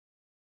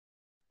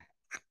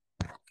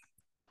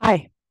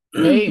Hi.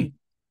 Hey.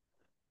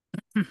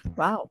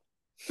 Wow.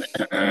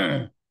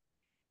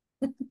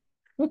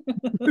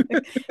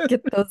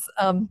 Get those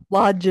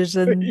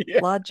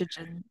Yeah.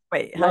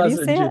 wait, how do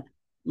you say Lozenge. it?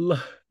 Lo-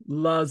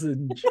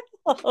 lozenge.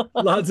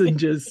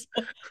 Lozenges.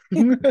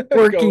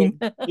 Working.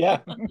 Going. Yeah.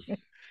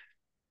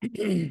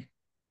 Hey,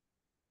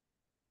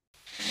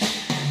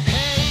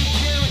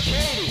 Kim and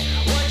Katie,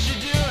 what you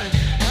doing?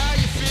 How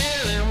you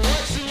feeling?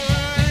 What's the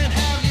word?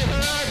 Have you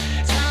heard?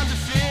 Time to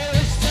feel,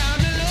 it's time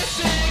to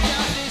listen.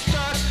 Got these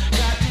thoughts,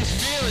 got these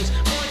feelings.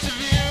 Points of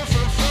view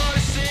from floor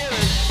to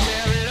ceiling.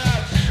 Tear it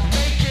up,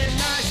 make it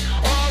nice.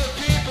 All the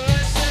people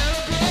that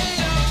celebrate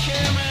on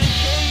Kim and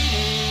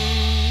Katie.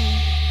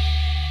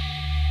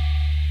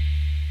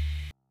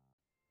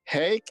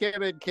 Hey,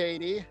 Kim and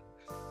Katie.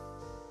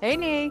 Hey,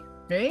 Nee.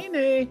 Hey,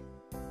 Nay.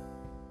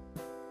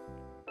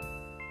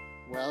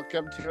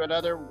 Welcome to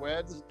another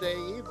Wednesday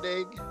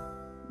evening.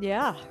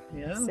 Yeah,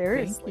 Yeah.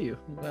 seriously. Thank you.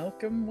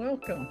 Welcome.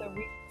 The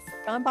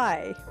week's gone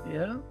by.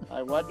 Yeah.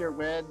 I wonder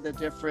when the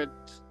different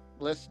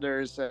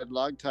listeners and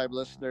longtime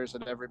listeners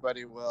and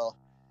everybody will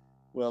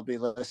be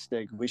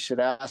listening. We should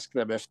ask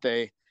them if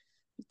they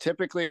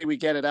typically we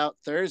get it out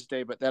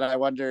Thursday, but then I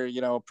wonder,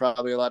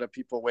 probably a lot of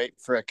people wait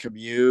for a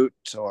commute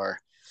or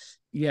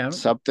Yeah.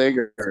 something,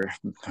 or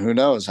who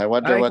knows. I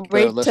wonder what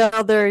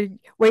the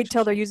Wait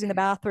till they're using the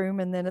bathroom,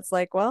 and then it's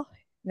like, well,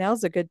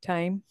 now's a good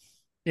time.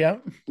 Yeah.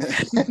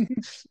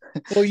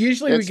 Well,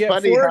 usually It's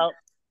funny how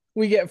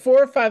we get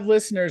 4 or 5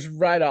 listeners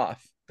right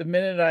off the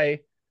minute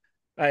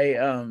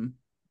I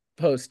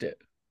post it.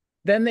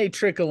 Then they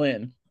trickle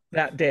in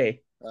that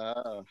day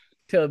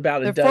till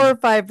about a There are 4 or dozen.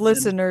 5 And then-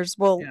 listeners.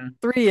 Well, yeah.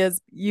 3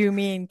 is you,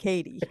 me, and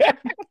Katie.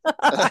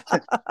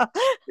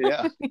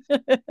 yeah.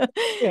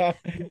 Yeah.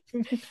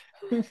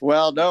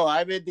 Well, no,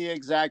 I'm in the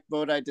exact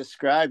boat I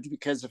described,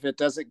 because if it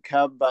doesn't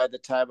come by the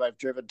time I've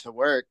driven to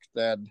work,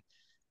 then,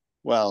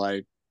 well,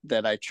 I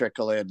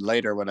trickle in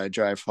later when I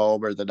drive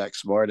home or the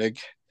next morning.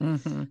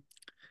 Mm-hmm.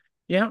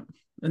 Yeah.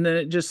 And then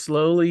it just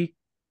slowly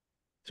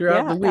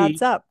throughout the Adds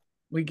week, up.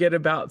 we get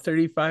about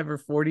 35 or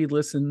 40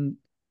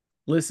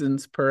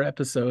 listens per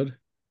episode.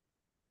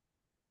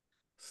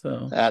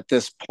 So, At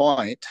this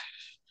point,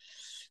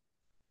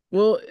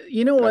 well,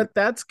 you know what?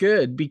 That's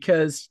good,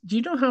 because do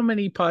you know how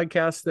many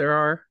podcasts there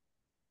are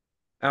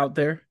out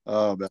there?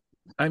 oh, man,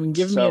 I mean,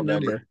 give me so a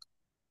many. number.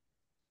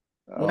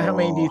 How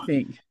many do you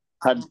think?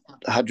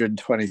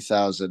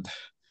 120,000.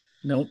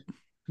 Nope,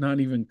 not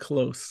even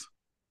close.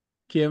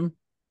 Kim,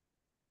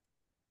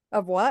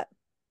 Of what?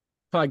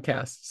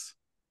 podcasts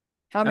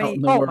How out in many?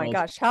 the Oh my world.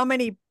 gosh. How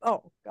many?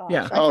 Oh gosh.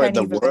 Yeah. I Oh, in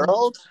can't the even.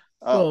 world?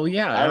 Well, Oh,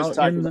 yeah, I was out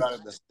talking in about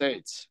in the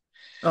States.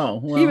 Oh,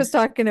 He well, was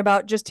talking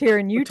about just here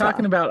in we're Utah.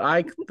 talking about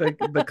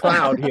the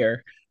cloud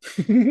here.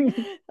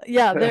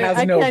 Yeah, That has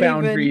I no can't even.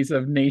 boundaries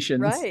of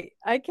nations. Right.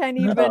 I can't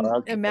Oh, even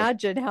okay.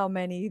 imagine how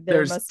many there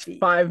There's must be.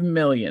 5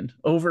 million,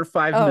 over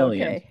 5 Oh,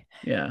 million. okay.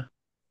 Yeah.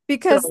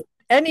 Because So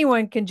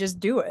anyone can just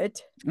do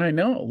it. I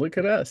know. Look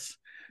at us.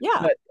 Yeah.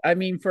 But I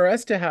mean, for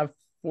us to have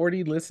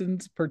 40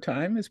 listens per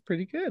time is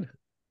pretty good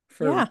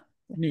for Yeah.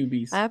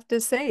 newbies. I have to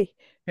say,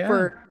 Yeah.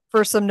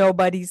 for some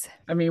nobodies.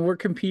 I mean, we're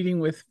competing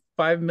with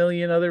 5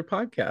 million other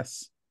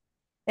podcasts.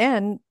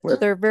 And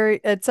With-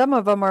 and some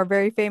of them are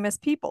very famous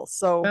people.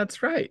 So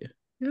That's right.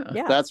 Yeah.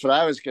 yeah. That's what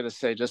I was going to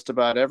say. Just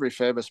about every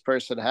famous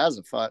person has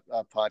a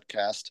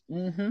podcast,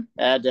 Mm-hmm.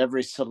 and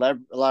a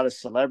lot of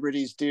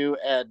celebrities do.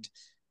 And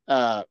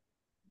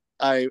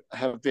I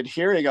have been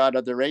hearing on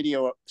the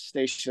radio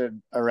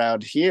station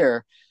around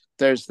here,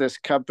 there's this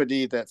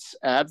company that's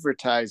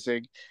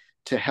advertising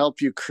to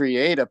help you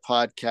create a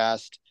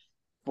podcast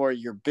for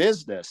your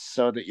business,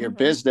 so that your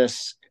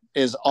business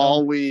is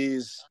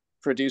always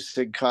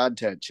producing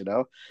content,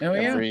 Oh,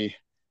 yeah.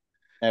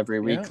 every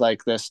week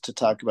like this, to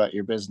talk about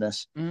your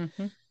business.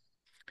 Mm-hmm.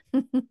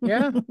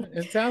 Yeah,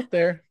 it's out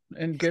there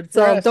and good for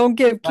So us. don't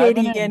give Katie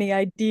Diving in. any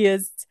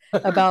ideas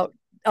about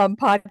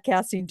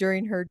podcasting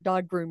during her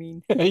dog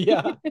grooming.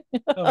 Yeah.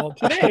 Well,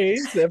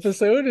 today's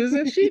episode is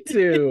a Shih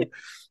Tzu.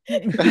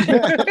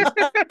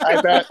 I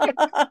bet.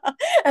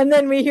 And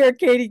then we hear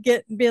Katie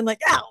being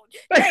like, "Ow,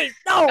 hey,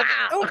 no,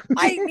 don't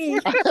bite me."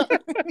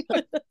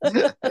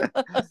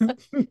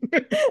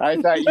 I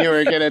thought you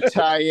were going to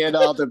tie in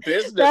all the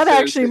businesses. That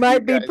actually you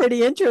might be guys-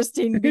 pretty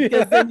interesting,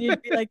 because then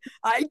you'd be like,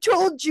 "I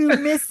told you,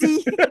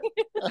 Missy."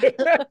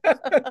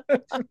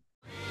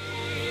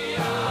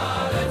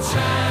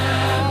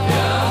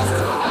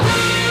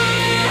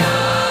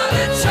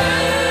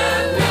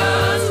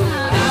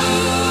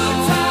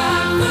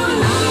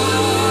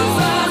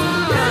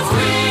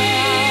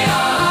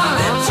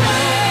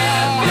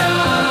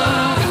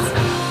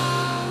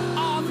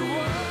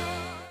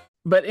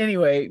 But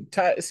anyway,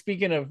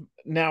 speaking of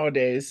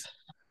nowadays,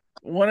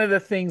 one of the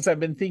things I've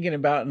been thinking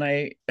about, and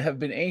I have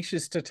been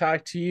anxious to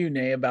talk to you,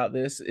 Nay, about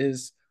this,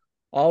 is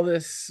all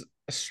this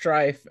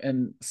strife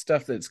and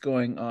stuff that's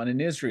going on in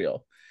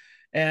Israel.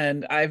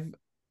 And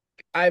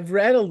I've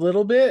read a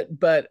little bit,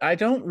 but I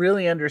don't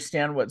really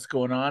understand what's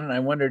going on. And I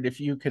wondered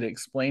if you could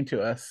explain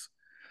to us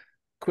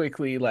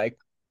quickly, like,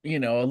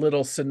 a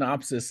little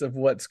synopsis of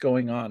what's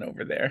going on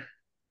over there.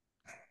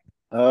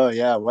 Oh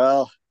yeah,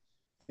 well,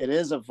 it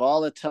is a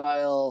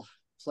volatile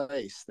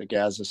place, the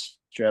Gaza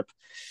Strip.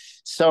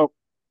 So,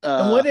 And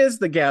uh, what is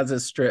the Gaza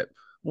Strip?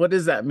 What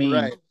does that mean?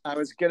 right, I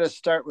was gonna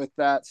start with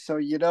that. So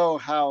you know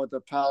how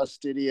the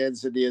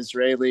Palestinians and the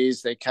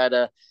Israelis they kind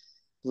of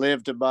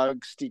lived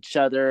amongst each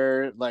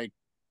other, like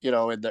in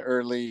the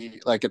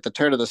early, like at the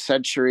turn of the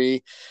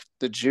century,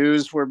 the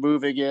Jews were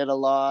moving in a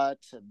lot,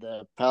 and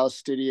the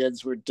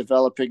Palestinians were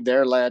developing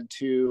their land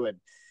too, and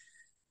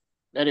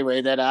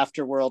anyway, then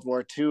after World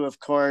War II, of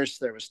course,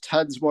 there was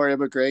tons more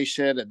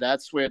immigration, and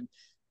that's when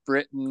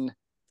Britain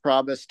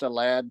promised a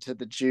land to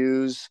the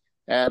Jews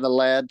and a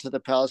land to the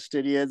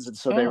Palestinians, and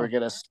so they were Oh,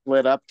 going to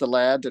split up the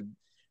land and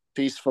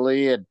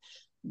peacefully, and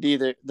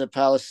neither the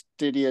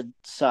Palestinian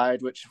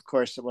side, which of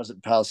course it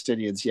wasn't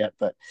Palestinians yet,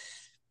 but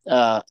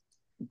uh,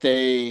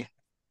 they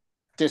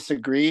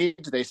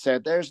disagreed. They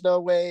said there's no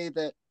way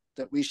that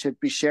we should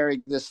be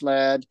sharing this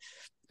land.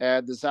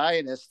 And the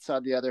Zionists,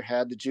 on the other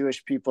hand, the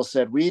Jewish people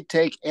said, we'd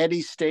take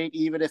any state,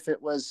 even if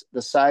it was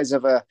the size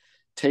of a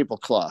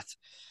tablecloth.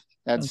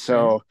 And okay.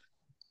 so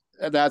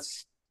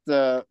that's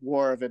the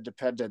War of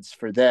Independence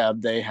for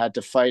them. They had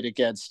to fight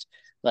against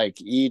like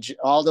Egypt,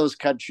 all those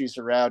countries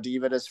around,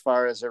 even as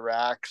far as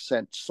Iraq,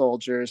 sent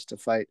soldiers to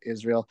fight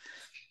Israel.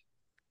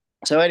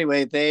 So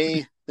anyway,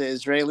 the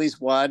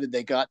Israelis won and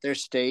they got their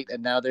state,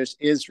 and now there's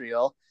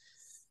Israel.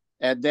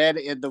 And then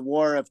in the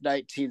War of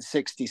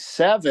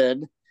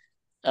 1967,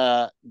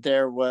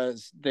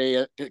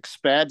 they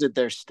expanded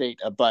their state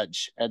a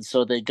bunch, and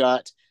so they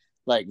got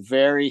like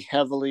very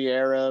heavily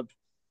Arab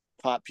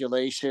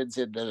populations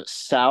in the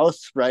south,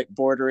 right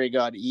bordering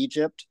on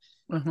Egypt,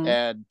 Uh-huh.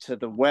 and to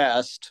the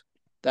west,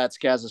 that's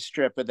Gaza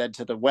Strip, and then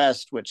to the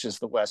west, which is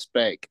the West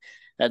Bank.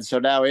 And so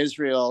now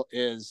Israel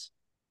is,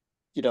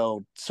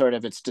 sort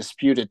of its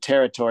disputed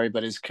territory,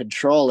 but is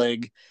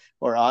controlling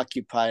or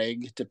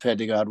occupying,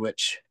 depending on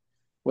which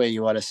way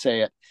you want to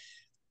say it,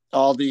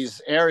 all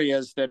these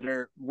areas that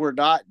were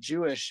not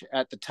Jewish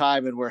at the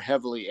time and were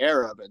heavily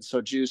Arab. And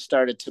so Jews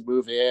started to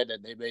move in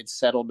and they made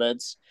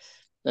settlements.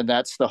 And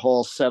that's the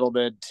whole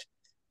settlement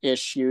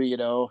issue,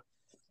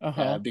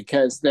 Uh-huh.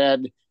 because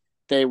then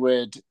they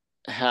would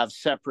have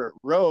separate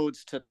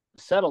roads to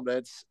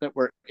settlements that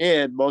were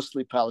in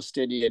mostly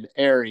Palestinian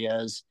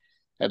areas.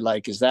 And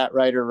like, is that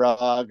right or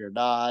wrong or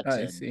not?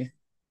 I And see.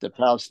 the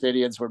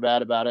Palestinians were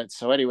mad about it.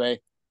 So anyway,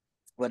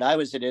 when I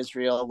was in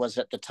Israel was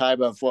at the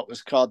time of what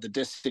was called the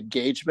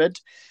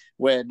disengagement,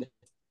 when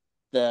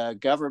the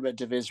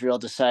government of Israel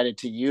decided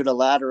to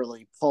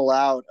unilaterally pull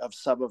out of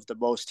some of the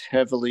most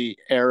heavily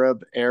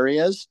Arab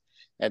areas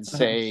and Uh-huh.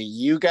 say,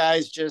 you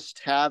guys just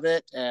have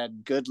it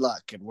and good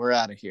luck, and we're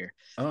out of here.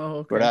 Oh,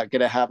 We're okay. not going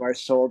to have our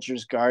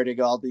soldiers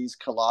guarding all these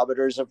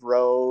kilometers of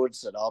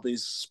roads and all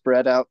these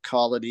spread out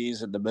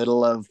colonies in the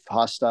middle of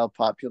hostile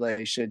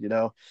population. It's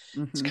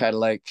Mm-hmm. kind of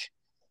like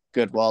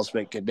good walls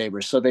make good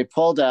neighbors. So they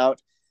pulled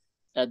out,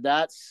 and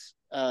that's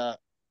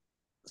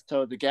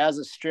so the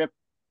Gaza Strip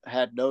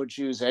had no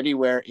Jews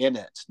anywhere in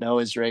it, no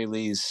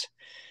Israelis,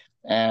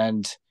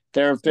 and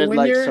there have So been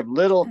like some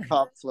little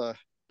conflict.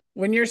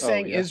 when you're Oh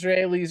saying yeah,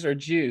 Israelis or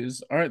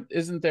Jews,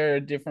 isn't there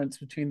a difference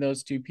between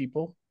those two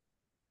people?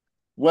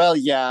 well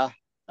yeah,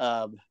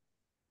 um,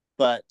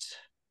 but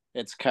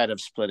it's kind of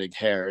splitting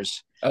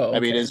hairs. Oh, I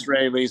mean, okay.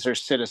 Israelis are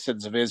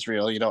citizens of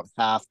Israel. You don't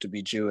have to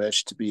be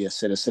Jewish to be a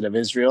citizen of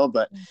Israel,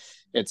 but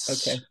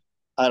it's Okay.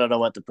 I don't know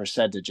what the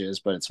percentage is,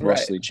 but it's Right.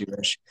 mostly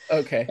Jewish.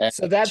 Okay. And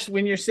So that's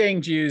when you're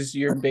saying Jews,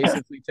 you're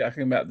basically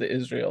talking about the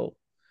Israel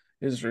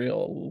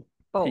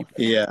Both. people,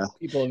 yeah,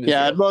 people of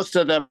yeah, and Israel. most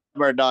of them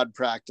are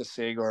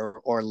non-practicing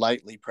or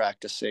lightly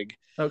practicing,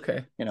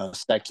 Okay.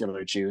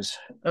 secular Jews.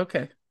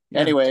 Okay. Yeah.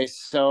 Anyway,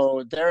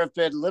 so there have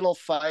been little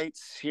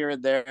fights here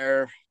and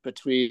there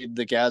between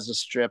the Gaza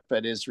Strip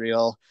and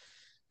Israel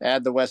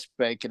and the West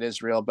Bank and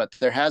Israel, but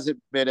there hasn't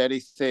been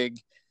anything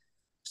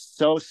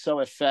so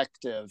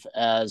effective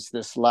as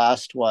this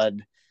last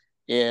one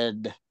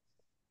in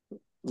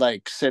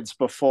like since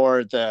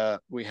before the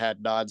we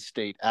had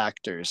non-state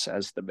actors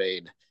as the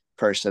main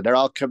person. They're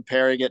all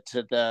comparing it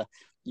to the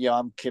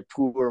Yom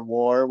Kippur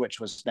War, which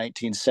was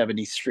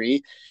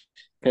 1973,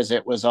 because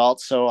it was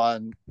also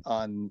on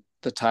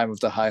the time of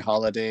the high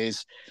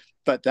holidays,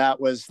 but that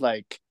was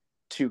like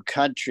two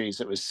countries.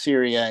 It was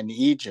Syria and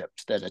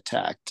Egypt that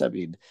attacked. I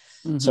mean,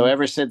 so Mm-hmm.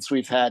 ever since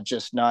we've had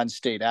just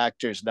non-state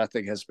actors,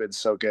 nothing has been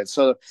so good.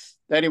 So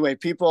anyway,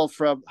 people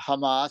from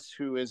Hamas,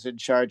 who is in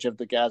charge of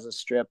the Gaza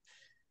Strip,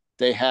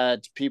 they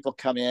had people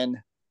come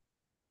in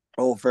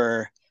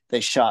over. They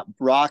shot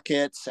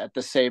rockets at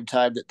the same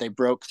time that they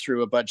broke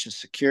through a bunch of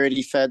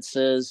security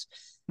fences.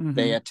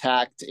 They Mm-hmm.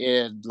 attacked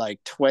in like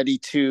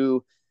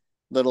 22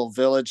 little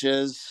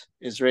villages,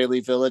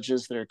 Israeli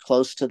villages that are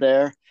close to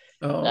there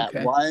Oh, at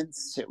okay.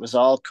 once. It was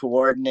all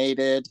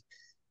coordinated.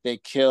 They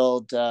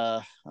killed,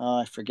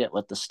 I forget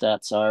what the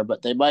stats are,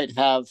 but they might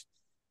have,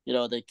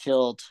 they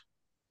killed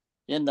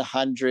in the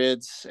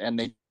hundreds, and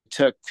they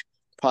took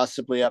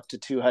possibly up to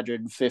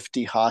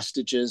 250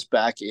 hostages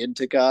back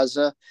into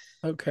Gaza.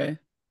 Okay.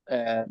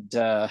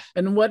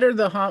 And what are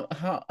the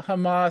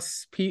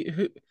Hamas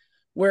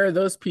where are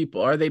those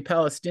people? Are they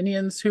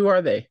Palestinians? Who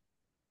are they?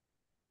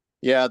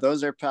 Yeah,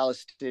 those are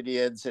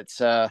Palestinians.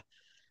 It's a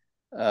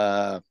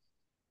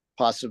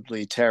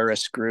possibly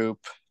terrorist group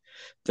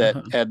that,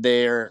 and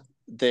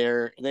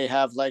they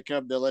have like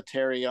a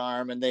military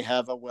arm, and they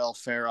have a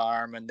welfare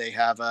arm, and they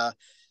have a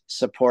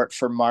support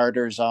for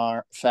martyrs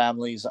arm,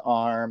 families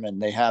arm,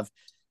 and they have,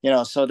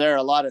 so there are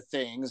a lot of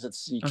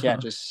things. You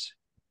can't just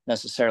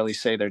necessarily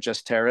say they're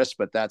just terrorists,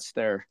 but that's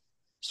their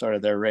sort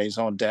of their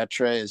raison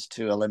d'etre, is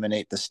to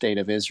eliminate the state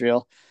of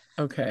Israel.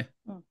 Okay.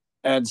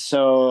 And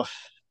so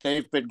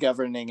they've been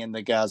governing in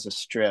the Gaza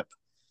Strip.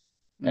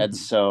 And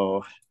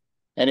so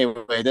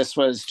anyway, this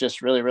was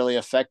just really, really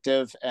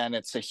effective. And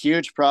it's a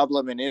huge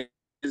problem in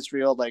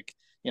Israel. Like,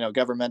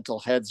 governmental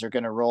heads are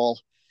going to roll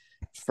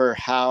for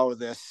how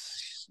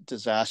this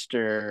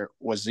disaster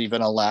was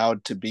even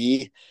allowed to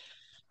be.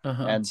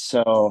 And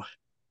so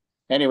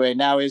anyway,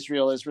 now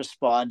Israel is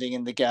responding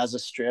in the Gaza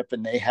Strip,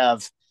 and they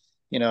have,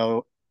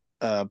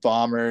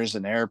 bombers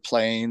and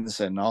airplanes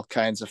and all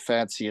kinds of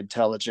fancy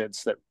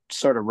intelligence that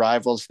sort of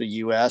rivals the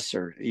US,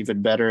 or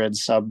even better in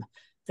some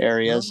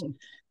areas.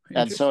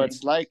 And so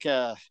it's like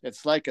a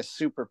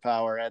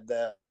superpower. And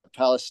the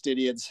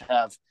Palestinians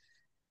have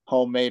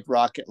homemade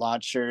rocket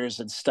launchers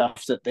and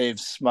stuff that they've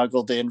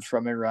smuggled in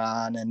from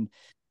Iran and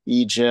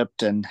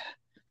Egypt. And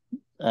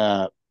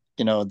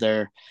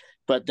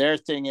but their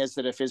thing is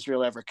that if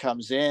Israel ever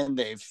comes in,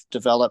 they've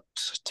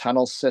developed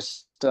tunnel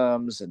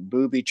systems and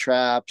booby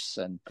traps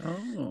and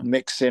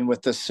mix in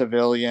with the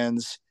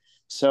civilians.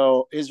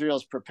 So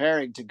Israel's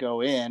preparing to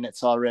go in.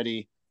 It's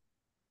already,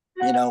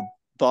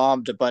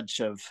 bombed a bunch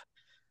of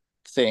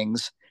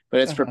things, but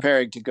it's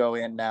preparing to go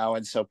in now.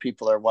 And so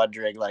people are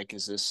wondering, like,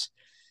 is this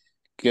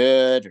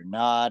good or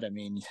not? I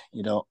mean,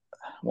 you don't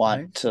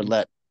want to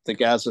let the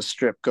Gaza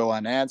Strip go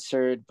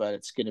unanswered, but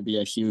it's going to be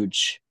a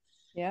huge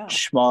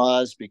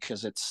schmoz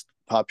because its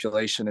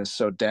population is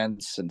so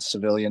dense, and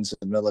civilians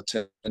and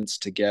militants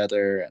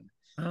together.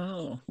 And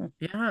well,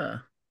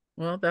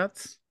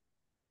 that's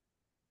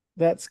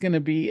going to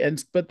be,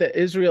 but the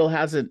Israel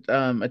hasn't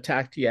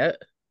attacked yet.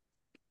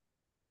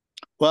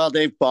 Well,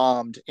 they've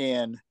bombed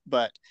in,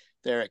 but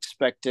they're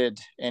expected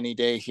any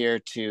day here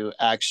to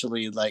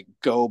actually like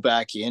go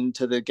back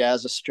into the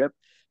Gaza Strip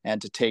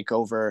and to take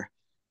over.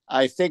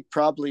 I think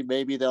probably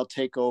maybe they'll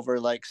take over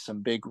like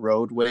some big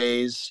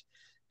roadways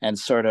and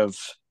sort of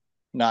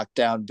knock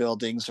down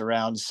buildings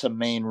around some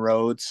main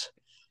roads,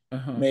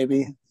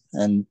 maybe,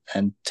 and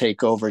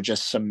take over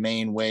just some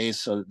main ways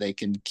so that they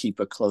can keep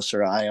a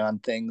closer eye on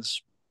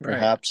things,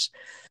 perhaps.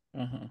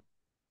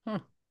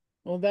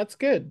 Well, that's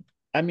good.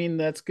 I mean,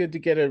 that's good to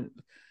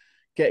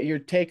get your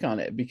take on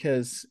it,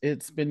 because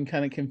it's been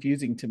kind of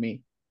confusing to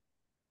me.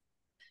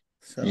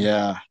 So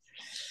yeah,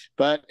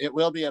 but it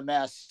will be a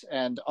mess.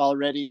 And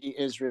already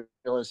Israel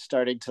is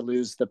starting to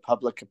lose the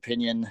public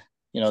opinion,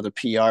 the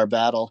PR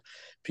battle.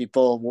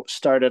 People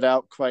started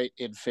out quite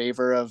in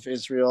favor of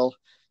Israel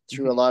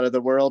through a lot of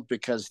the world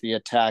because the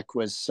attack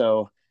was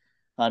so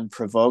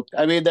unprovoked.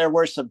 I mean, there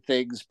were some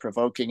things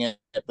provoking it,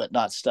 but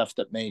not stuff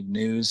that made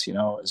news. It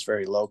was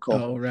very local.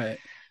 Oh, right.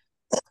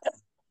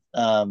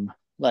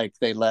 Like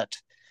they let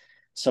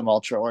some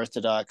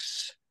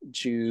ultra-Orthodox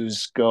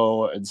Jews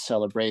go and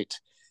celebrate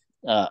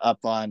up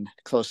on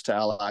close to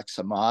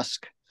Al-Aqsa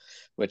Mosque,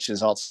 which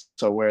is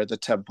also where the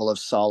Temple of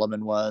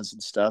Solomon was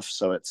and stuff.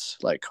 So it's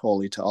like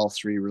holy to all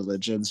three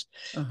religions.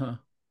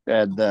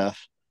 And the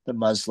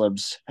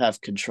Muslims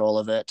have control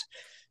of it,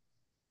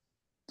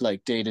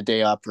 like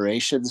day-to-day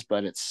operations,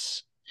 but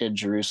it's in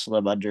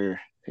Jerusalem under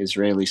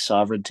Israeli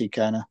sovereignty,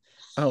 kind of.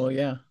 Oh,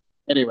 yeah.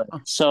 Anyway,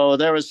 so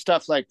there was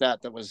stuff like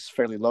that was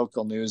fairly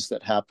local news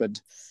that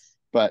happened.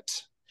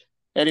 But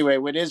anyway,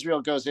 when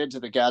Israel goes into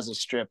the Gaza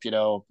Strip,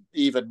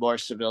 even more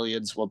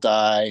civilians will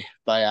die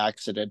by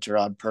accident or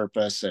on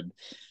purpose, and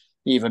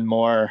even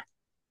more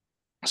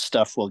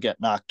stuff will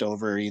get knocked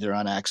over either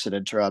on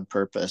accident or on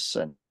purpose.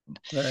 And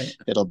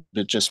it'll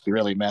just be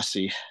really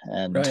messy.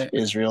 And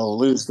Israel will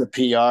lose the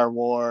PR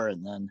war,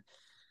 and then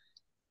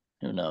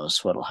who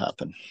knows what'll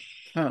happen.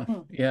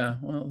 Yeah,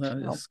 well, that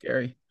is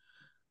scary.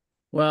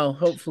 Well,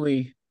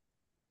 hopefully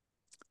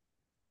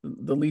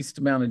the least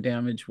amount of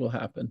damage will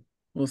happen.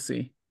 We'll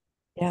see.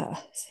 Yeah.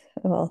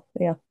 Well,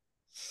 yeah.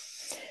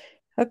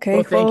 Okay.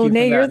 Well, thank you for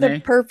Nay, that, you're the Nay.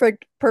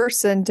 perfect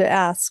person to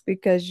ask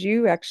because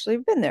you actually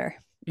have been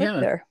there.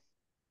 There.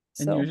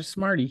 And you're just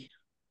smarty.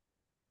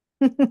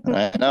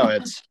 I know,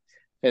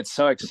 it's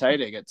so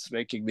exciting. It's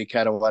making me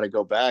kind of want to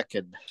go back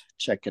and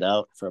check it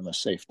out from a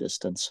safe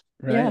distance.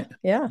 Right.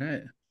 Yeah.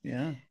 Right.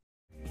 Yeah.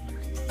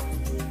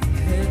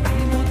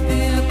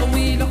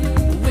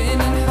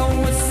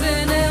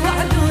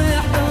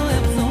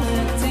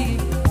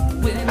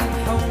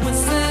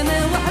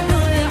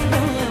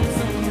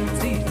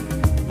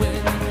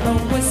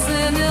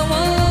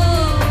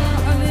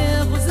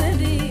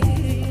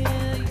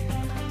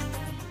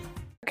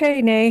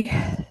 Okay, Nay,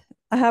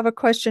 I have a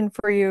question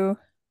for you,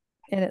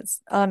 and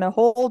it's on a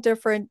whole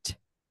different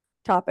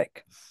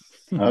topic.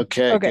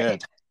 Okay,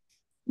 good.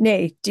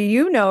 Nay, do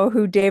you know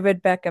who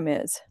David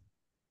Beckham is?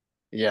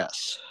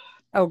 Yes.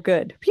 Oh,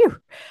 good. Phew.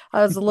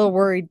 I was a little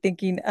worried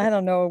thinking, I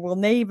don't know, will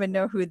Nay even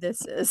know who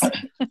this is?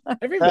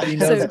 Everybody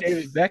knows So,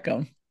 David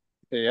Beckham.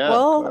 Yeah, of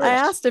well, I course.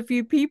 asked a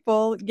few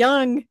people,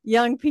 young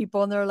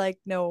people, and they're like,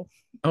 no,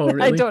 Oh, I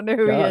really? don't know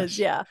who he is. Gosh.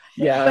 Yeah.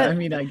 Yeah, I But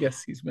mean, I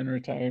guess he's been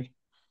retired.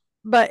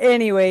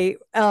 anyway,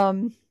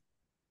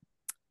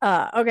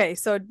 okay,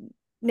 so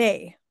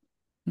Nay,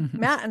 Mhm.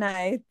 Matt and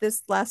I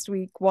this last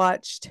week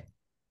watched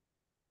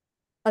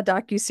a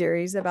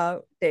docu-series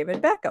about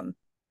David Beckham.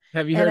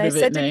 Have you And heard I of it,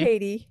 said to Nay?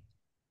 Katie,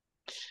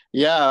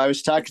 Yeah, I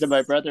was talking to my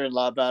it's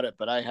brother-in-law about it,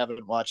 but I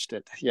haven't watched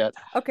it yet.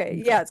 okay,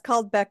 Okay. yeah, it's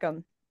called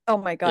Beckham. Oh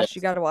my Yeah. gosh,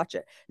 you got to watch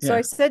it. So I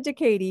Yeah. said to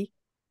Katie,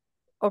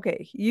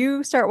 okay,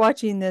 you start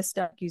watching this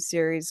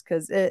docu-series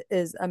because it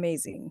is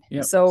amazing.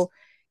 Yep. So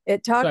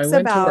it So I talks went to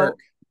about, work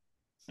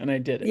and I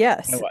did it. I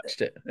yes,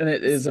 watched it and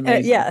it is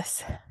amazing.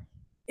 yes,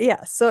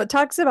 yes. So it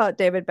talks about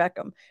David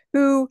Beckham,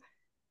 who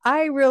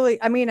I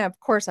mean, of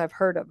course, I've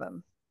heard of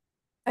him.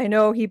 I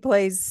know he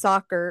plays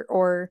soccer,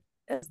 or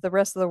as the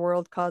rest of the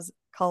world calls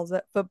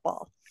it,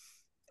 football.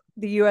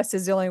 The US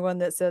is the only one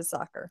that says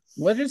soccer.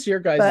 What is your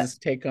But guys'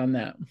 take on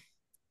that?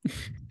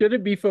 Should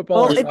it be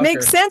football well, or soccer?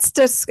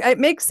 it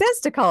makes sense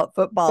to call it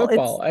football. It's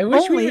Football. I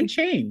wish we would only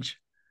change.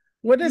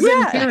 What is it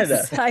in Canada?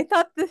 yes. I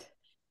thought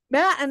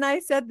Matt and I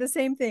said the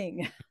same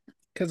thing.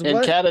 Because In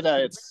what?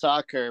 Canada, it's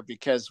soccer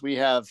because we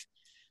have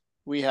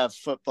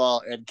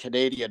football and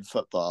Canadian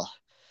football.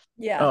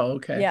 Yeah. Oh,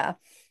 okay. Yeah.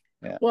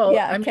 Yeah. Well,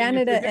 Yeah. I mean,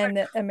 Canada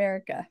and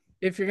America.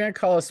 if you're gonna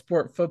call a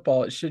sport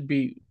football, it should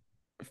be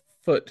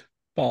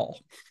football,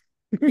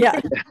 Yeah.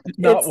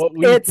 not what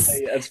we It's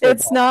play as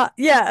it's football. not,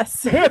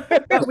 yes.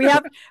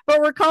 But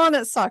we're calling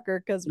it soccer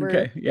because we're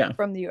Okay, yeah.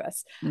 from the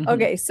US. Mhm.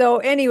 Okay, so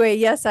anyway,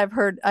 yes, I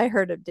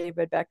heard of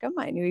David Beckham.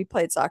 I knew he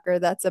played soccer.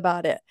 That's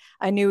about it.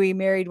 I knew he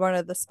married one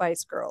of the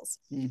Spice Girls.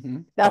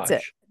 Mhm. That's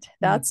it. Gosh.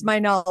 That's Mhm. my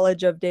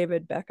knowledge of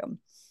David Beckham.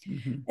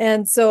 Mhm.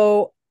 And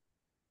so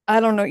I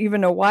don't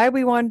even know why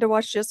we wanted to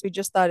watch this. We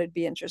just thought it'd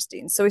be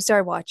interesting. So we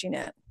started watching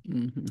it.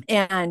 Mhm.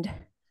 And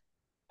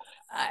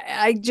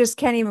I just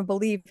can't even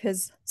believe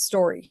his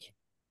story.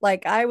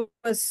 Like I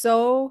was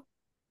so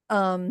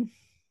um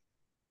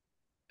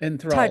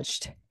Enthralled.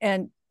 touched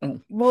and Oh,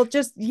 well,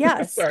 just I'm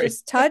yes, sorry.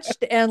 just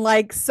touched and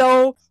like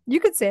so you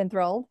could say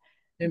enthralled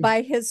Im-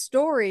 by his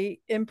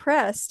story,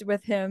 impressed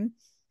with him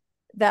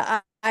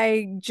that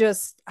I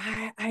just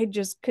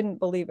couldn't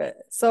believe it.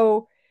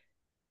 So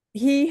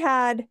he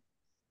had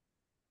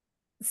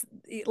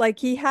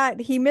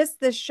he missed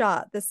this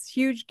shot, this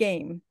huge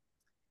game.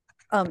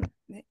 Um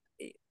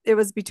it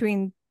was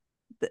between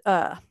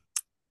uh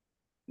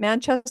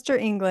Manchester,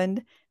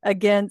 England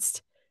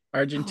against oh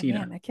Argentina.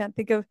 man, I can't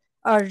think of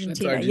That's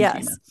Argentina. Argentina.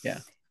 Yes. Yeah.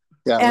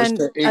 Yeah, it was And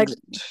to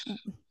England.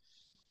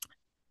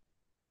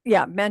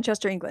 yeah,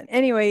 Manchester, England.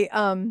 Anyway,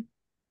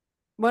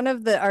 one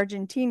of the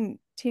Argentine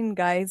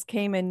guys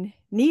came and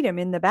kneed him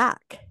in the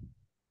back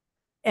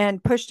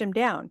and pushed him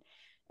down.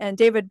 And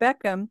David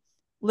Beckham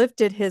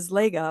lifted his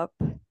leg up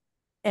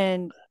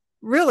and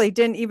really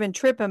didn't even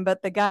trip him,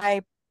 but the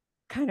guy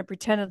kind of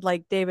pretended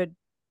like David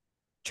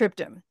tripped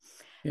him.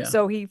 Yeah.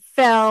 So he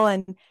fell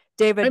and I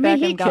David mean,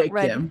 he Beckham got kicked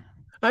red. him.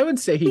 I would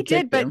say he He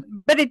did, kicked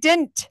him. but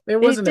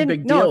It wasn't a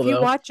big no, deal if you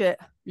though. watch it,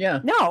 Yeah.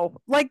 no,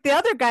 like the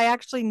other guy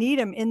actually kneed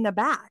him in the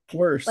back,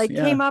 Worse. like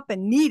Yeah. came up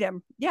and kneed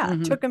him. Yeah,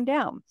 Mhm. took him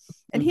down.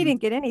 And he Mhm.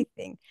 didn't get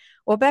anything.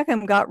 Well,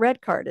 Beckham got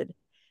red carded.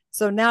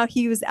 So now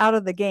he was out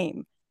of the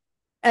game.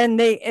 And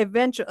they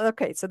eventually,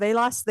 okay, so they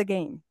lost the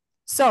game.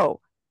 So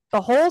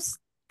the whole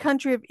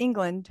country of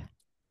England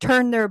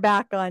turned their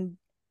back on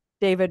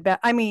David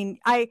I mean,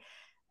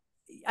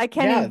 I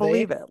can't Yeah, even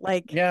believe it.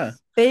 Like yeah.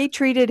 they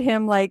treated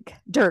him like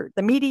dirt.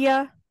 The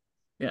media,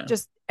 Yeah.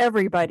 just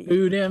everybody.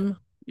 Booed him.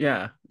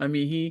 Yeah. I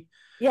mean, he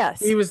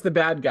Yes. was the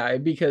bad guy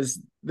because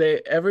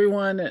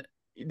everyone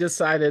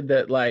decided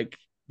that like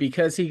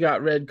because he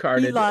got red He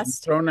carded and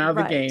lost. thrown out of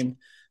the Right. game,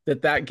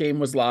 that game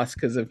was lost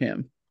because of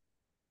him.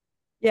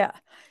 Yeah.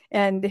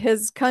 And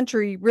his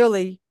country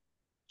really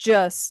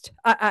just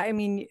I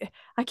mean,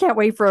 I can't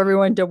wait for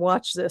everyone to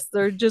watch this.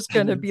 They're just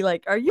gonna be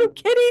like, are you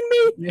kidding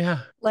me?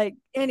 Yeah. Like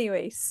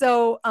anyway,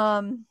 so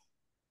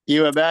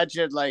You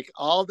imagine like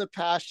all the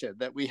passion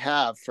that we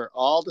have for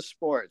all the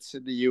sports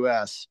in the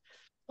US,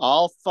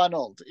 all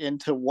funneled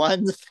into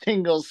one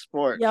single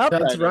sport. yep,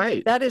 That's Kind of,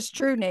 right. that is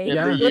true, Nate. in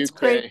the Yeah. It's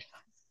crazy. UK.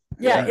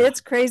 Yeah, Yeah.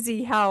 it's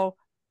crazy how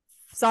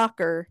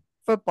soccer,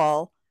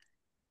 football,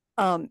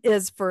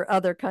 is for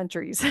other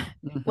countries.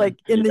 Mhm. Like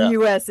in the Yeah.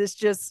 US,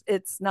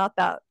 it's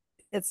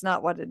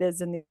not what it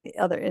is in the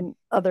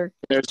other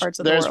parts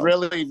of the There's world.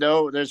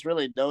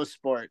 really no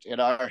sport in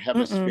our Mm-mm.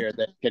 hemisphere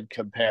that can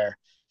compare.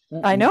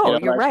 I Mhm. know, You know,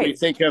 you're like right.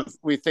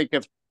 we think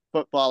of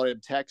football in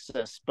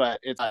Texas, but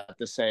it's not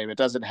the same. It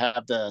doesn't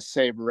have the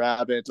same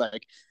rabid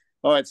like,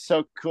 oh, it's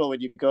so cool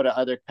when you go to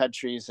other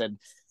countries and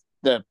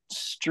the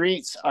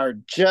streets are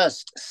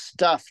just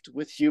stuffed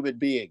with human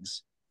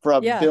beings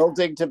from Yeah.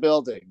 building to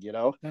building,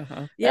 Uh-huh.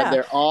 and Yeah.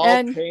 they're all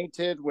And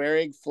painted,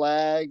 wearing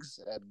flags,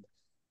 and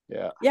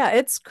yeah. yeah,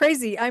 it's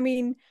crazy. I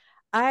mean,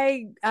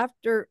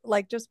 after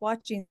like just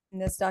watching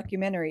this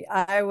documentary,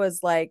 I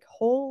was like,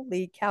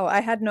 holy cow.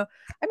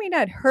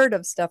 I'd heard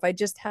of stuff. I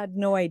just had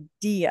no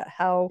idea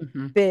how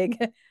Mhm. big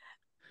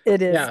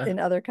it is Yeah. in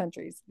other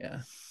countries.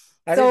 Yeah.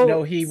 I didn't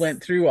know So, he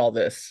went through all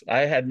this.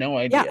 I had no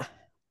yeah, idea.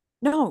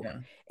 no. Yeah.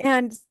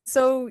 And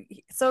so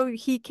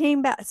he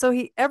came back. So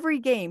he every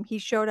game he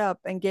showed up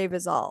and gave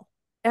his all.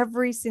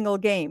 Every single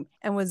game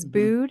and was Mhm.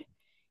 booed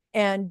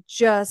and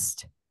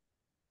just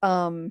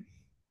um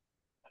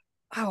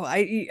oh,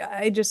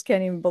 I just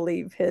can't even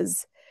believe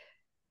his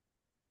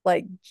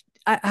like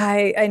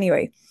I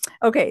anyway.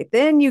 Okay,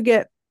 then you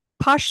get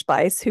Posh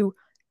Spice, who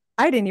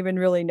I didn't even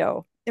really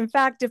know. In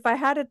fact, if I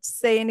had to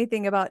say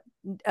anything about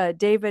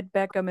David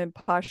Beckham and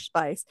Posh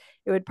Spice,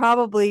 it would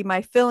probably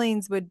my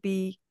feelings would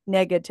be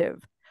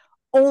negative,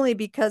 only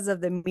because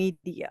of the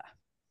media.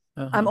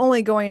 I'm Uh-huh.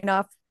 only going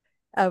off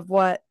of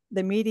what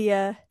the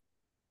media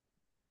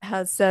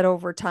has said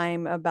over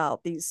time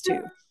about these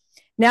two.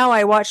 Now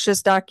I watch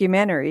this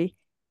documentary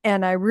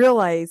and I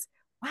realize,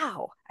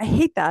 wow, I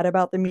hate that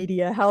about the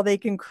media, how they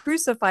can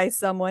crucify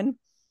someone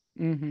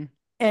Hmm.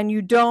 and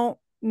you don't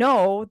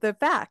know the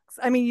facts.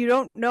 I mean, you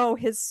don't know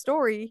his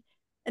story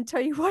until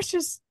you watch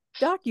this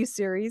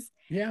docu-series,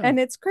 Yeah. and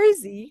it's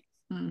crazy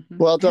Hmm.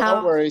 Well, don't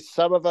how worry.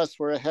 Some of us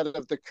were ahead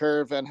of the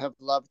curve and have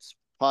loved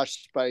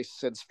Posh Spice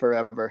since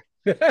forever,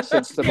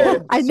 since the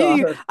moment we I knew saw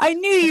you her. I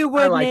knew you I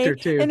would, liked her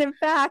Nate. too. And in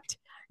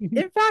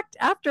fact,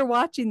 after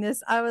watching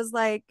this, I was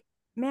like,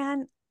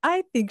 man,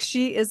 I think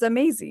she is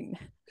amazing.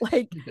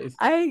 Like Yes.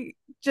 I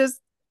just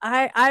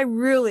I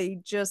really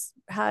just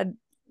had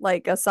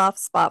like a soft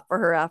spot for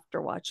her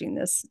after watching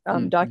this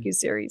Mhm.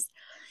 docu-series.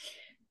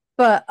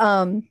 But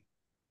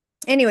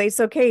anyway,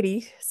 so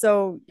Katie,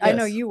 so I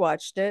know Yes. you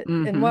watched it,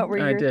 and what Hmm. were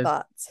I your did.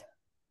 thoughts?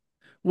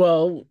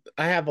 Well,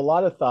 I have a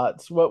lot of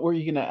thoughts. What were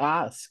you going to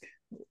ask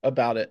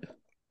about it?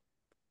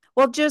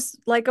 Well, just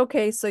like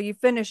okay, so you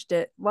finished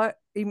it. What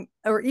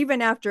or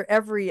even after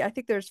every I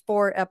think there's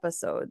 4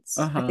 episodes,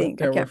 I Uh-huh.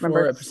 think. I There were can't four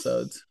remember.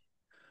 episodes.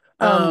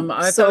 I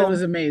thought it So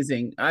was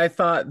amazing. I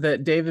thought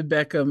that David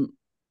Beckham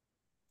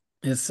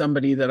is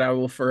somebody that I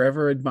will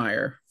forever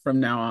admire from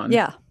now on.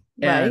 yeah,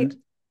 right. And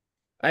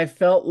I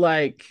felt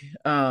like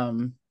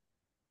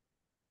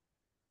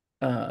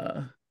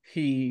uh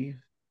he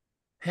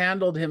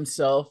handled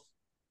himself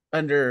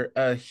under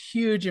a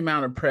huge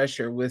amount of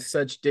pressure with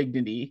such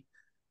dignity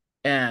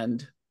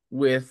and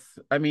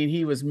I mean,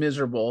 he was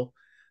miserable,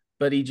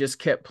 but he just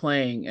kept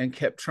playing and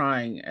kept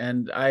trying.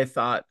 And I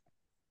thought,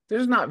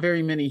 there's not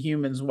very many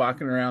humans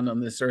walking around on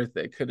this earth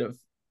that could have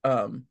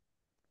um,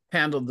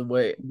 handled the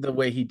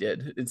way he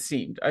did. It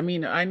seemed. I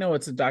mean, I know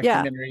it's a Yeah.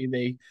 documentary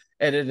they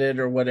edited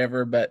or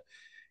whatever, but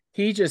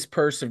he just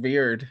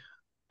persevered,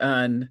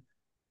 and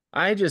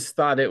I just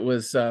thought it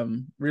was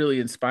really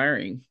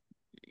inspiring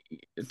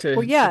Well,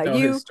 to yeah, know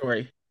his you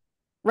story.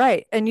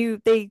 right.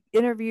 And they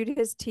interviewed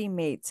his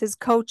teammates, his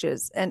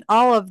coaches, and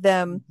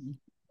Mhm.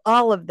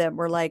 all of them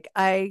were like,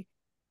 I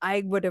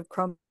would have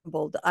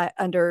crumbled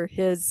under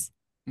his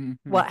Mhm.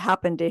 what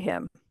happened to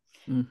him.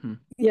 Mhm.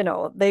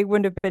 They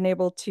wouldn't have been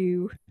able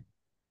to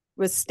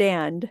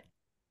withstand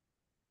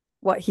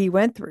what he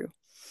went through.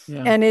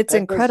 Yeah. And it's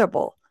And his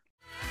incredible.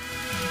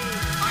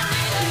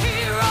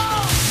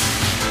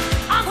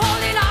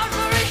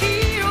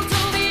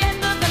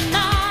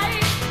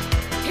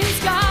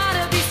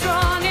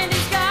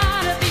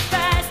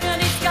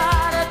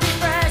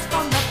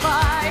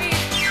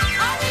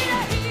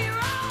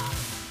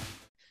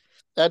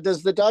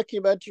 does the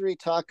documentary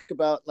talk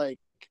about like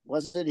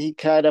wasn't he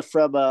kind of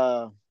from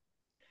a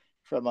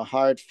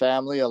hard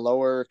family, a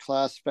lower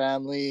class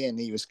family, and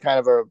he was kind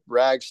of a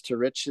rags to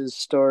riches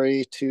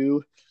story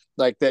too?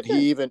 Like that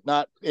he even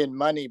not in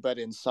money but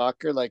in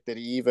soccer, like that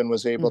he even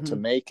was able to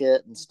Mhm. make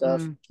it and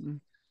stuff.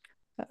 Mhm.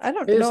 I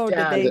don't His know. Did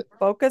Is dad, they it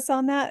focus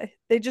on that?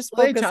 They just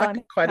well, they focus talk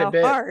on quite a how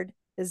bit. hard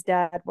his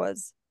dad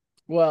was.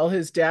 Well,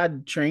 his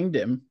dad trained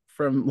him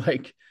from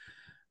like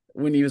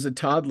when he was a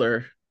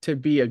toddler to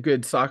be a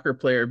good soccer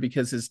player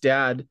because his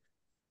dad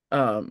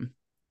um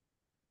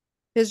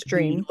His he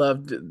dream.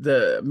 loved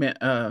the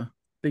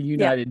Yeah.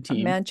 United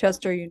team,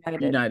 Manchester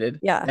United. United,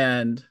 Yeah.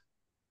 and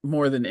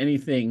more than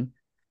anything,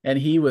 and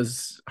he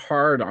was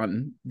hard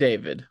on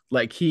David.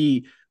 Like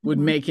he would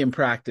Mhm. make him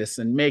practice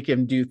and make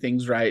him do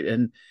things right.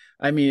 And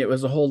I mean, it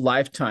was a whole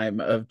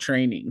lifetime of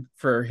training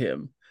for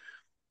him.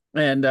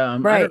 And I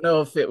don't Right.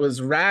 know if it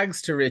was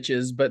rags to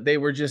riches, but they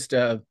were just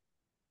a,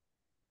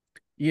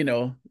 you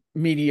know,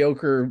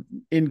 mediocre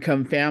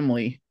income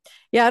family.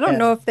 Yeah. I don't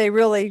know And if they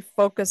really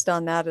focused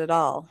on that at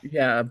all.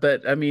 yeah,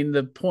 but I mean,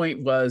 the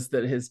point was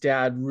that his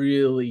dad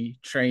really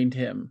trained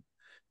him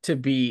to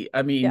be, I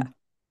Yeah. mean,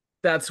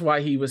 that's why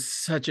he was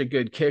such a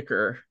good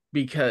kicker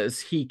because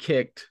he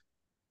kicked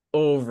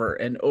over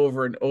and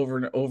over and over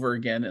and over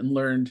again and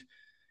learned,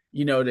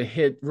 to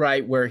hit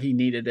right where he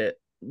needed it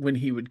when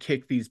he would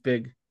kick these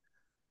big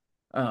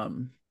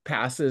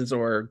passes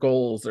or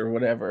goals or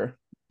whatever.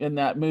 In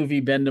that movie,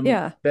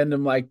 Yeah. Bend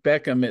 'em like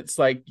Beckham, it's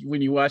like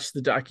when you watch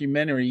the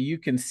documentary, you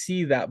can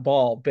see that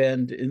ball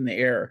bend in the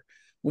air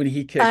when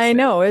he kicks I it.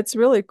 know, it's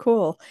really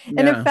cool. And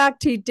in Yeah.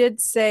 fact, he did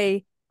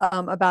say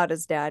about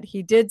his dad,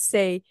 he did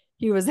say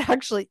he was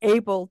actually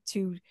able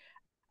to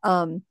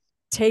um,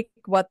 take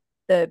what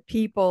the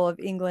people of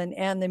England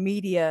and the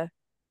media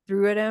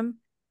threw at him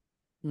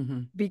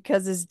Mm-hmm.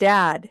 because his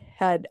dad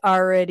had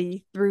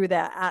already threw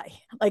that at,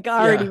 like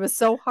already Yeah. was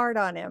so hard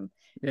on him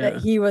that Yeah.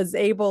 he was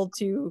able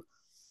to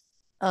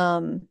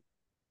um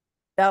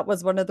that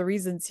was one of the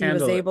reasons he was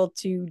Handle it. able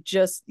to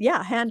just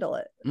handle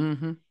it.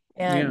 Mm-hmm.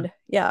 Yeah.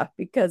 And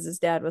because his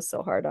dad was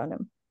so hard on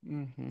him.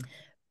 Mm-hmm.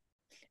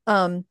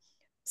 um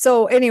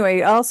so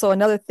anyway, also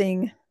another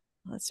thing,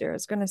 let's see, I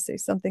was going to say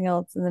something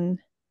else and then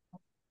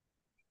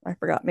I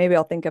forgot. Maybe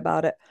I'll think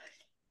about it.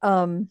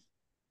 um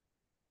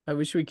I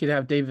wish we could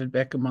have David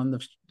Beckham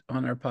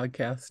on our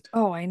podcast.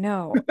 Oh, I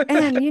know.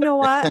 And you know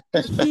what?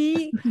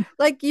 He,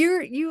 like,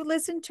 you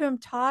listen to him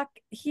talk,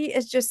 he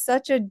is just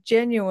such a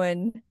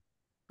genuine,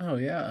 Oh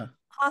yeah.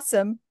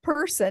 awesome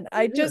person. He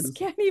is. I just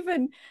can't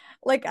even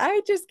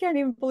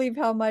believe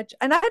how much,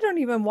 and I don't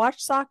even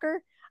watch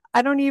soccer.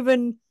 I don't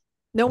even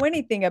know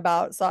anything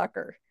about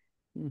soccer.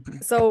 Mm-hmm.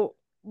 So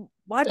It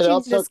watching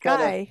also this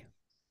kind of guy,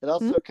 it hmm?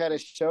 also kind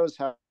of shows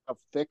how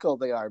fickle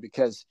they are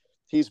because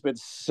he's been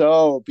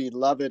so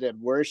beloved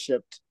and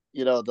worshipped,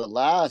 the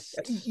last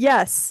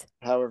Yes.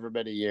 however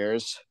many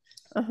years.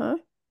 Uh-huh.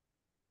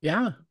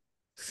 Yeah.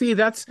 See,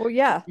 that's Well,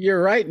 yeah.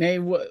 you're right,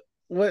 Nate.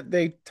 What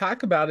they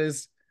talk about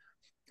is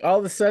all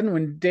of a sudden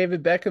when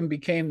David Beckham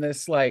became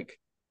this like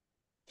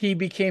he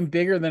became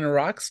bigger than a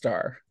rock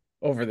star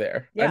over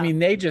there. I Yeah. mean,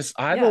 they just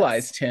Yes.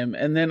 idolized him,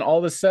 and then all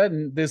of a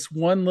sudden, this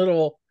one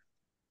little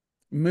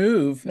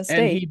move, and he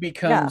Mistake. Yeah.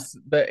 becomes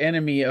the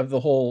enemy of the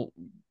whole,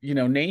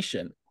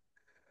 nation.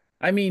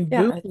 I mean,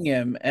 Yeah. booing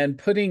him and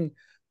putting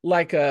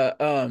like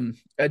a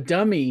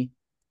dummy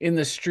in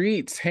the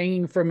streets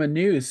hanging from a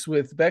noose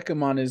with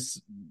Beckham on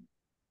his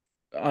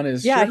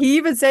Yeah, shirt. he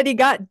even said he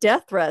got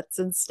death threats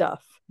and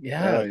stuff. Oh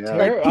Yeah, yeah. Like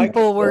terrible. I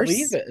people couldn't were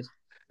believe it.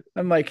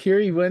 I'm like, here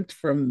he went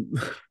from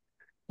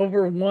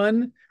over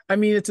one. I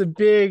mean, it's a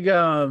big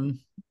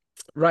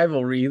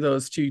rivalry,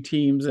 those two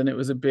teams, and it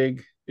was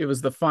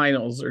the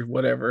finals or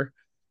whatever.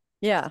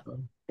 yeah, So,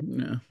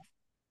 yeah.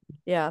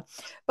 yeah.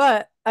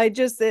 But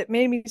it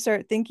made me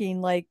start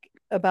thinking like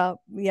about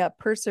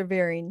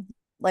persevering.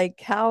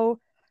 Like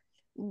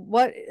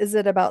what is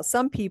it about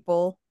some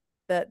people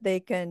that they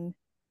can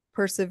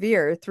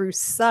persevere through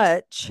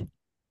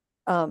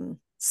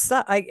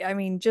I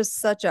mean just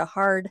such a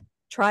hard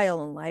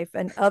trial in life,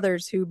 and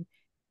others who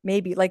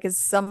maybe, like, as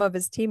some of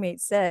his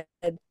teammates said,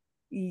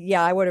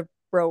 yeah, I would have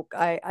broke.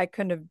 I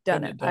couldn't have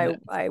done Couldn't it. have done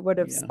I it. I would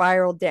have Yeah.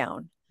 spiraled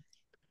down.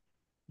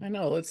 I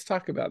know. Let's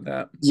talk about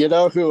that. You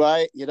know who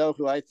I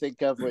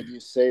think of when you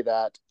say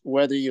that,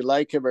 whether you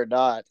like him or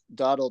not,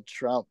 Donald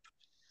Trump.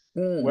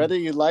 Mm, Whether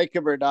you like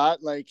him or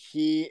not, like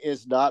he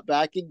is not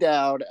backing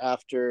down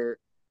after,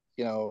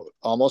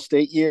 almost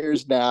 8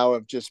 years now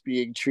of just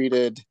being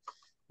treated,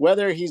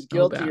 whether he's so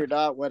guilty bad. or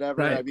not,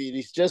 whatever. I Right. mean,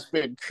 he's just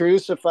been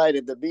crucified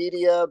in the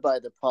media by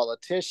the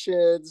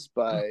politicians,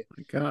 Oh by,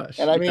 my gosh.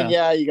 and I mean,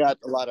 Yeah. yeah, you got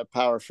a lot of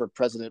power for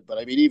president, but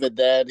I mean, even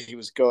then he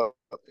was going,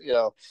 you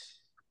know,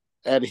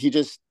 and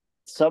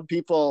some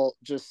people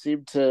just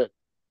seem to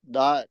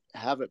not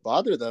have it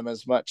bother them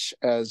as much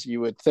as you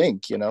would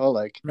think,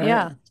 like, Right.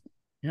 Yeah.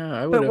 Yeah.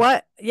 I would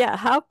But have.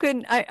 how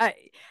can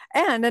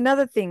and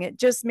another thing, it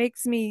just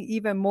makes me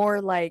even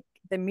more like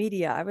the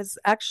media. I was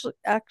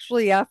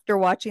actually after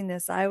watching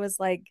this, I was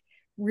like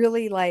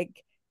really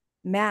like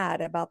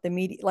mad about the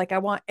media. Like I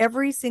want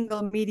every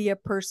single media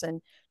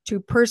person to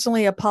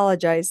personally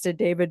apologize to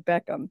David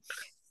Beckham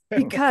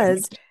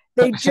because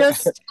they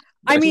just,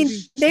 I Just mean,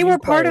 be they were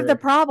part of the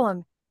ceasefire.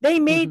 problem. They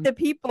made Mhm. the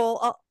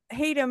people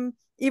hate him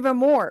even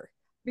more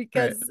Right.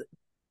 because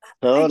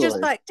I just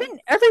totally. thought,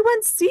 didn't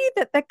everyone see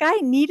that guy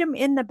need him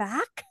in the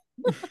back?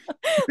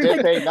 Did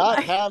Like they not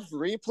I, have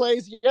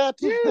replays yet?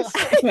 Yes,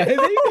 I they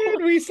know.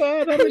 did. We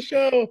saw it on the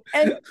show.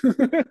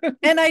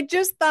 and I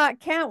just thought,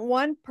 can't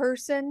one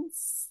person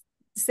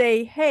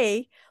say,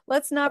 hey,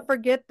 let's not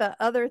forget the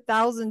other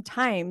 1,000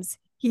 times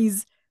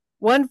he's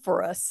won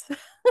for us?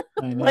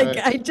 I Like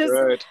know. Right,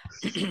 right.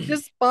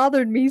 just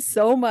bothered me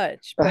so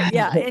much. But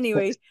yeah,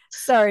 anyway,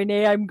 sorry,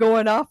 Nay, I'm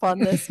going off on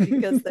this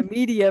because the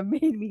media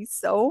made me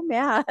so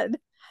mad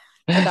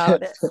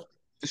about it.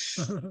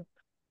 Well,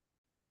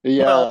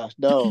 Yeah,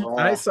 no.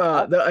 I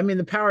saw I mean,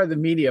 the power of the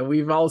media.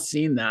 We've all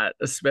seen that,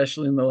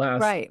 especially in the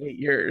last Right. 8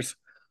 years,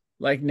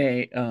 like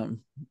Nate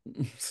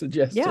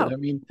suggested. Yeah. I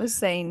mean, Was I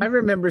saying.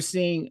 remember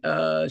seeing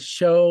a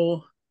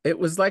show, it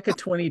was like a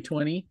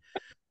 2020,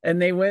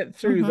 and they went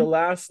through the Mm-hmm.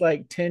 last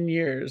like 10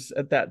 years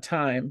at that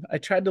time. I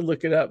tried to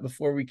look it up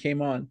before we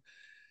came on,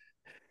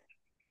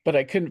 but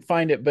I couldn't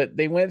find it. But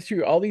they went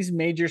through all these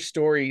major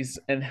stories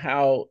and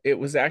how it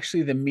was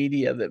actually the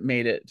media that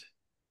made it.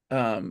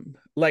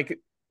 Like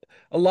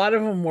a lot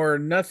of them were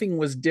nothing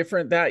was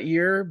different that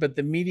year, but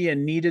the media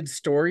needed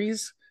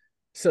stories.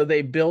 So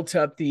they built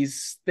up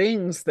these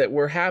things that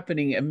were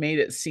happening and made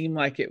it seem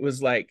like it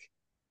was like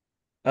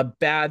a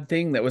bad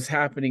thing that was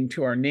happening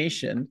to our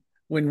nation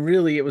when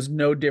really it was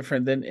no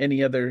different than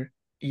any other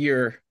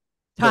year.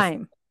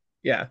 Time.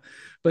 Yeah,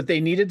 but they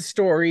needed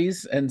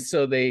stories, and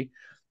so I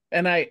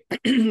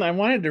I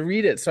wanted to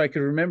read it so I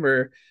could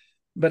remember,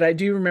 but I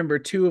do remember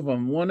two of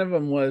them. One of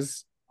them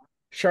was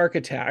shark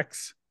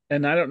attacks,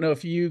 and I don't know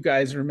if you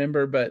guys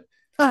remember, but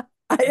I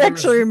there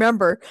actually was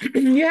remember.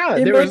 yeah,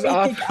 It there made was me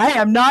off. think I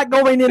am not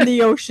going in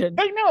the ocean.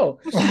 I know,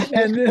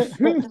 and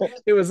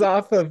it was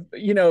off of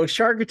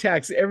shark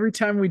attacks every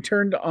time we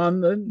turned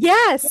on the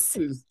Yes.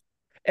 news.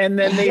 And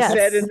then they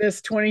said in Yes.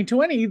 this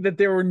 2020 that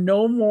there were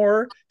no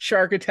more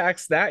shark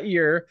attacks that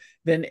year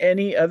than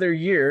any other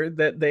year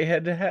that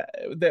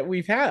that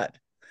we've had.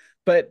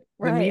 But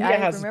the Right. media I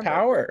has remember.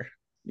 power,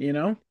 you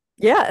know?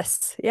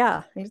 Yes.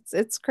 Yeah.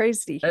 It's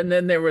crazy. And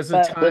then there was a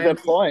But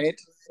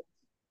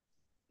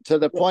To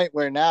the time, point,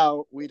 where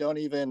now we don't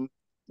even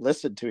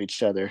listen to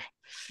each other.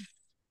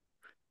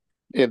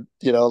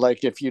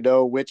 Like if you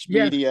know which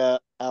yeah, media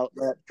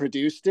outlet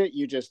produced it,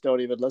 you just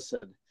don't even listen.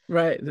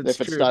 right, that's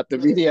If it's true. not the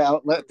media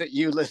outlet that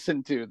you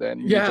listen to, then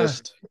you Yeah,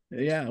 just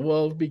yeah.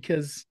 Well,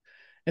 because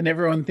and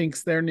everyone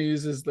thinks their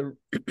news is the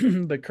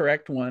the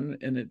correct one,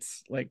 and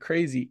it's like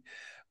crazy.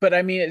 But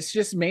I mean, it's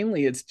just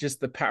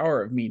the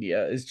power of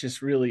media is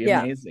just really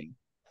yeah. amazing.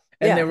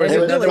 And Yeah. there was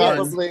And it it was another really is.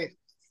 one. probably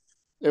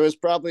it was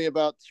probably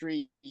about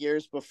 3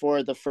 years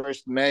before the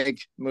first Meg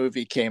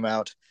movie came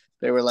out.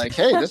 They were like,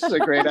 "Hey, this is a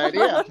great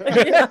idea."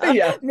 Yeah,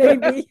 Yeah,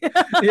 maybe.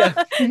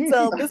 yeah,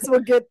 So this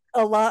will get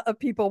a lot of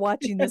people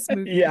watching this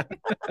movie. yeah,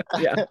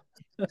 yeah.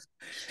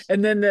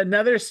 And then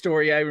another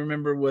story I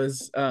remember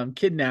was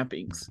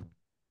kidnappings.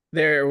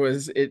 There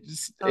was it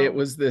Oh,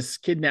 was this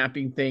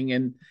kidnapping thing,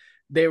 and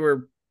they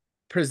were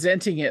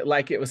presenting it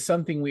like it was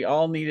something we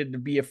all needed to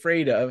be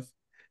afraid of.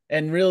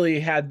 And really,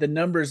 had the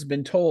numbers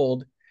been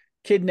told,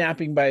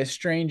 kidnapping by a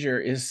stranger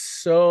is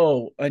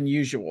so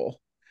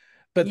unusual,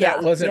 but that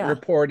yeah. wasn't Yeah.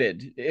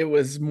 reported. It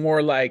was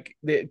more like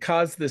it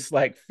caused this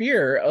like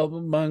fear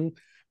among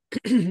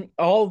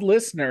all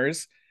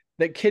listeners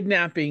that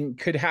kidnapping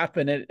could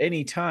happen at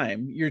any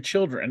time, your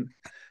children.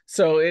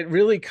 So it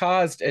really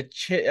caused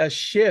a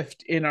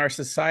shift in our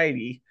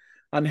society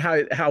on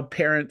how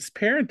parents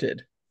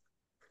parented.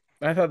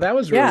 I thought that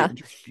was really Yeah.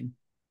 interesting.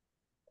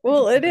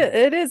 Well, it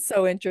is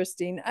so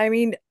interesting. I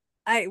mean,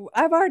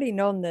 I've already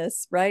known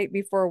this, right?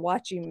 Before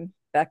watching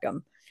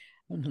Beckham.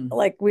 Mhm.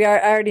 Like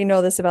I already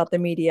know this about the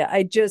media.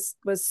 I just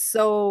was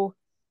so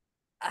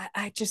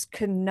I just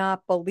could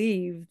not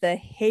believe the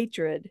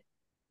hatred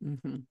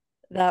Mhm.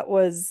 that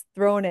was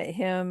thrown at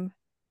him.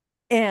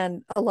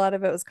 And a lot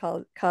of it was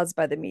caused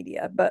by the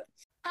media. But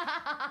Yo,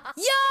 I'll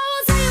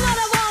tell you what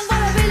I want,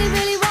 what I really,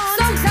 really want.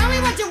 So tell me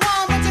what you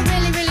want, what you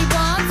really, really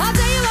want. I'll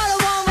tell you what I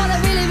want, what I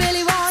really,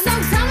 really want. So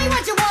tell me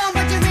what you want,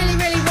 what you really,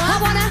 really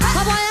want. I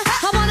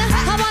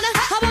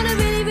wanna,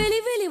 really,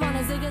 really, really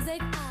wanna zig a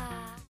zig.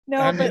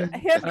 no, but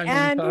him I'm in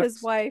and his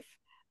talks. wife,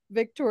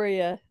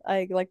 Victoria,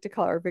 I like to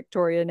call her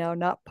Victoria now,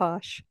 not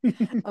Posh.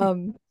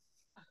 Um,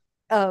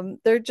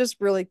 they're just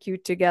really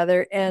cute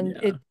together, and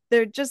Yeah.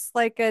 they're just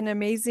like an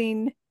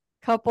amazing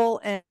couple,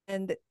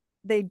 and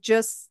they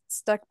just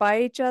stuck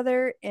by each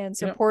other and Yep.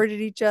 supported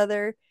each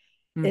other.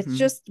 It's Mhm.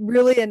 just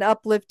really an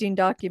uplifting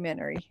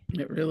documentary.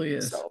 It really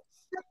is. So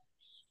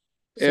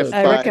So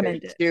I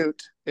recommend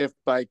it. If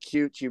by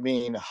cute you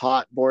mean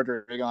hot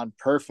bordering on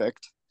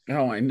perfect.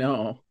 oh, I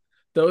know.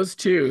 Those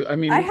two. I I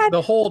mean, had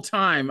the whole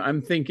time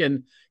I'm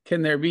thinking,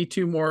 can there be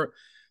two more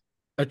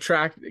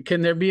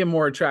can there be a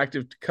more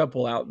attractive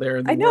couple out there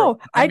in the I world?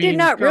 know. I I did mean,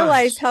 not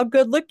realize gosh. how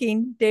good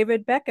looking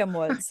David Beckham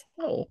was.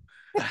 Oh,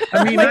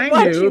 I mean, Like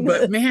I knew, watching but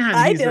this. man,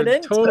 I he's a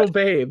didn't. total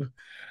babe.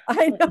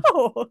 I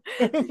know.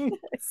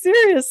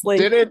 Seriously.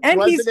 Didn't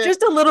And he's wasn't it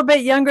just a little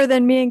bit younger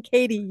than me and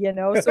Katie.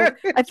 So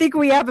I think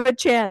we have a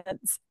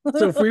chance.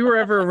 So if we were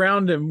ever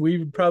around him, we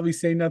would probably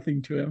say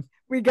nothing to him.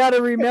 We got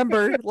to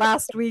remember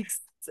last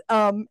week's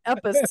episode.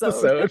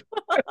 Episode.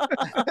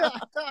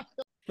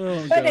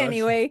 Oh But gosh.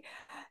 anyway,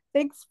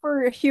 thanks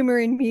for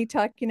humoring me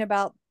talking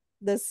about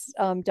this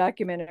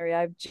documentary.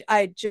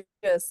 I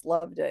just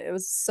loved it. It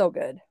was so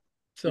good.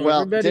 So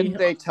well, everybody, didn't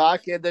they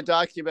talk in the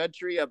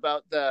documentary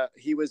about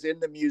he was in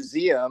the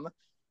museum,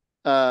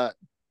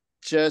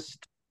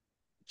 just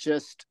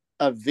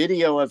a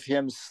video of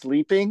him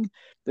sleeping.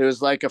 There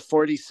was like a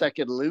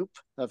 40-second loop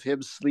of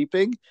him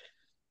sleeping,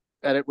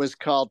 and it was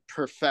called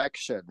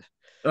Perfection.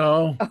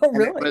 oh, Oh, And it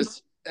really?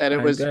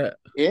 was I bet.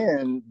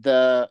 in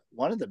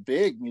one of the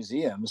big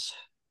museums.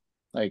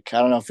 Like, I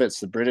don't know if it's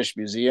the British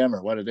Museum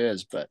or what it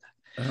is, but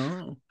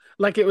Oh,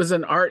 like it was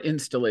an art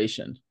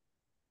installation.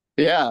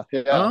 yeah.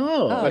 Oh,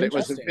 Oh, But it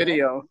was a interesting. interesting.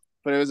 video.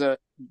 But it was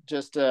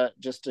just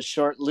a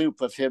short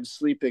loop of him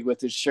sleeping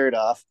with his shirt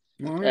off,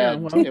 Oh yeah,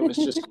 and well, it was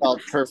just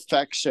called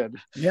Perfection.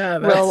 yeah,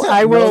 Well, that's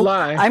I no will.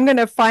 lie. I'm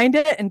gonna find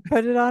it and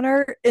put it on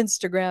our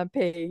Instagram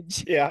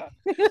page. Yeah.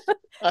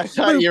 I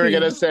thought you were Loopy.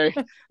 gonna say,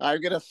 "I'm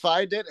gonna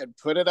find it and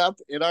put it up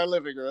in our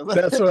living room."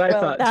 That's what I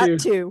Well, thought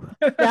too.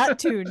 that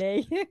too,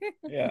 Nay.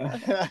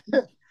 Yeah.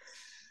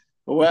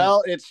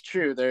 Well, it's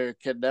true. There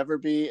can never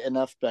be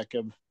enough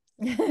Beckham.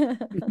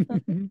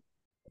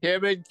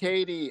 Kim and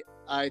Katie,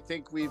 I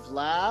think we've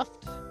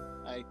laughed.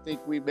 I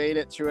think we made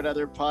it through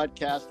another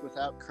podcast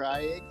without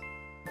crying.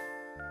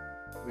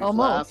 We've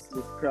Almost. laughed,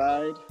 we've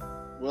cried.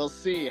 We'll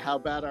see how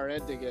bad our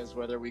ending is,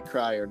 whether we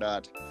cry or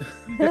not.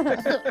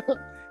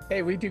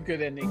 Hey, we do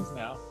good endings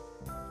now.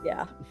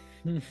 Yeah.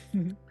 I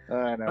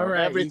know. All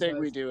right, Everything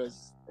you we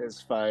guys- do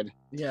is fine.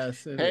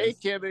 Yes. it Hey, is.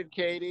 Kim and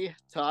Katie,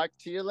 talk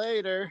to you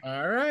later.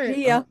 All right.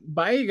 See ya.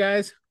 Bye, you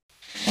guys.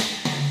 Hey,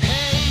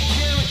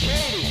 Kim and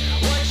Katie,